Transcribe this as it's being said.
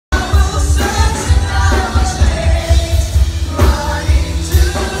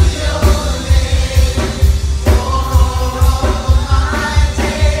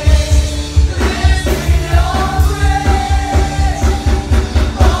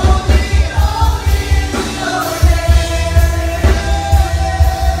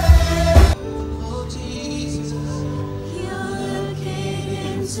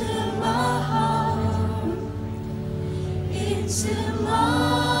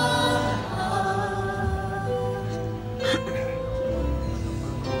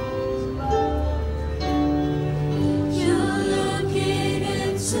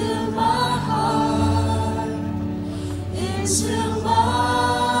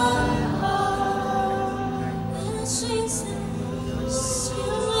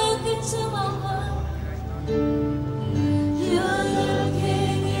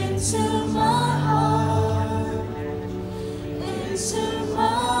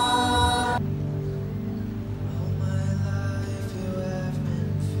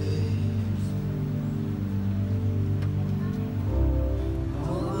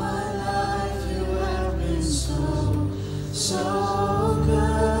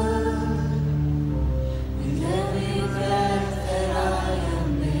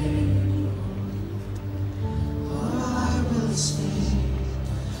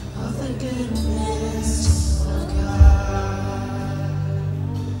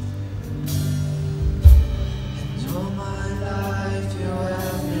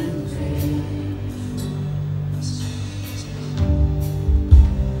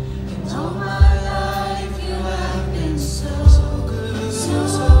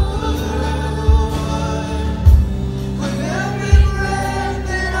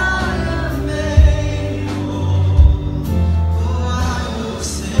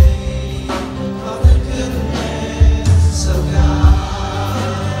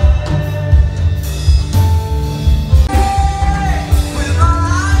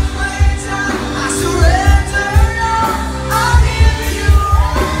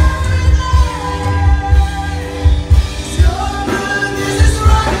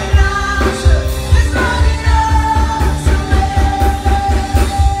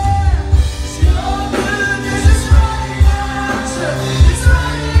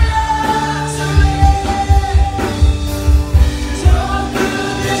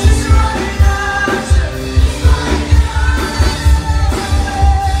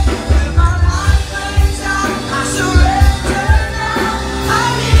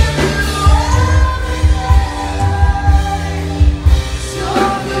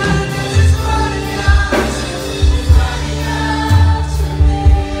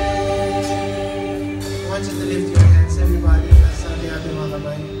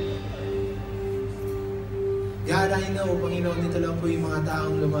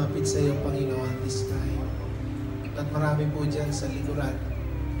lumapit sa iyo, Panginoon, this time. At marami po dyan sa likuran.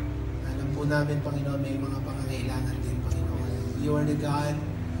 Alam po namin, Panginoon, may mga pangangailangan din, Panginoon. You are the God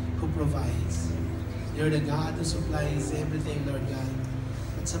who provides. You're the God who supplies everything, Lord God.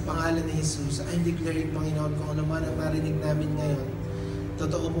 At sa pangalan ni Jesus, I'm declaring, Panginoon, kung ano man ang narinig namin ngayon,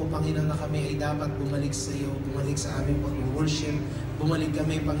 totoo po, Panginoon, na kami ay dapat bumalik sa iyo, bumalik sa aming pag-worship, bumalik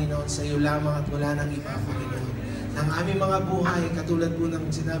kami, Panginoon, sa iyo lamang at wala nang iba, Panginoon. Ng aming mga buhay, katulad po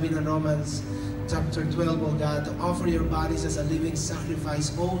ng sinabi ng Romans chapter 12, O God, to offer your bodies as a living sacrifice,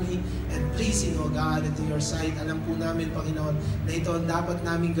 holy and pleasing, O God, into your sight. Alam po namin, Panginoon, na ito ang dapat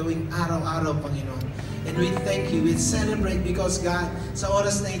namin gawing araw-araw, Panginoon. And we thank you, we celebrate because, God, sa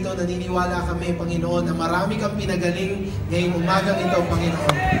oras na ito, naniniwala kami, Panginoon, na marami kang pinagaling ngayong umagang ito,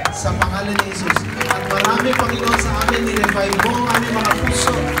 Panginoon, sa pangalan ni Jesus. At marami, Panginoon, sa amin, ni-revive mo ang aming mga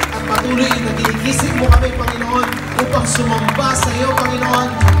puso at patuloy na ginigising mo kami, Panginoon, upang sumamba sa iyo,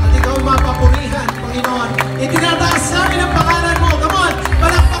 Panginoon,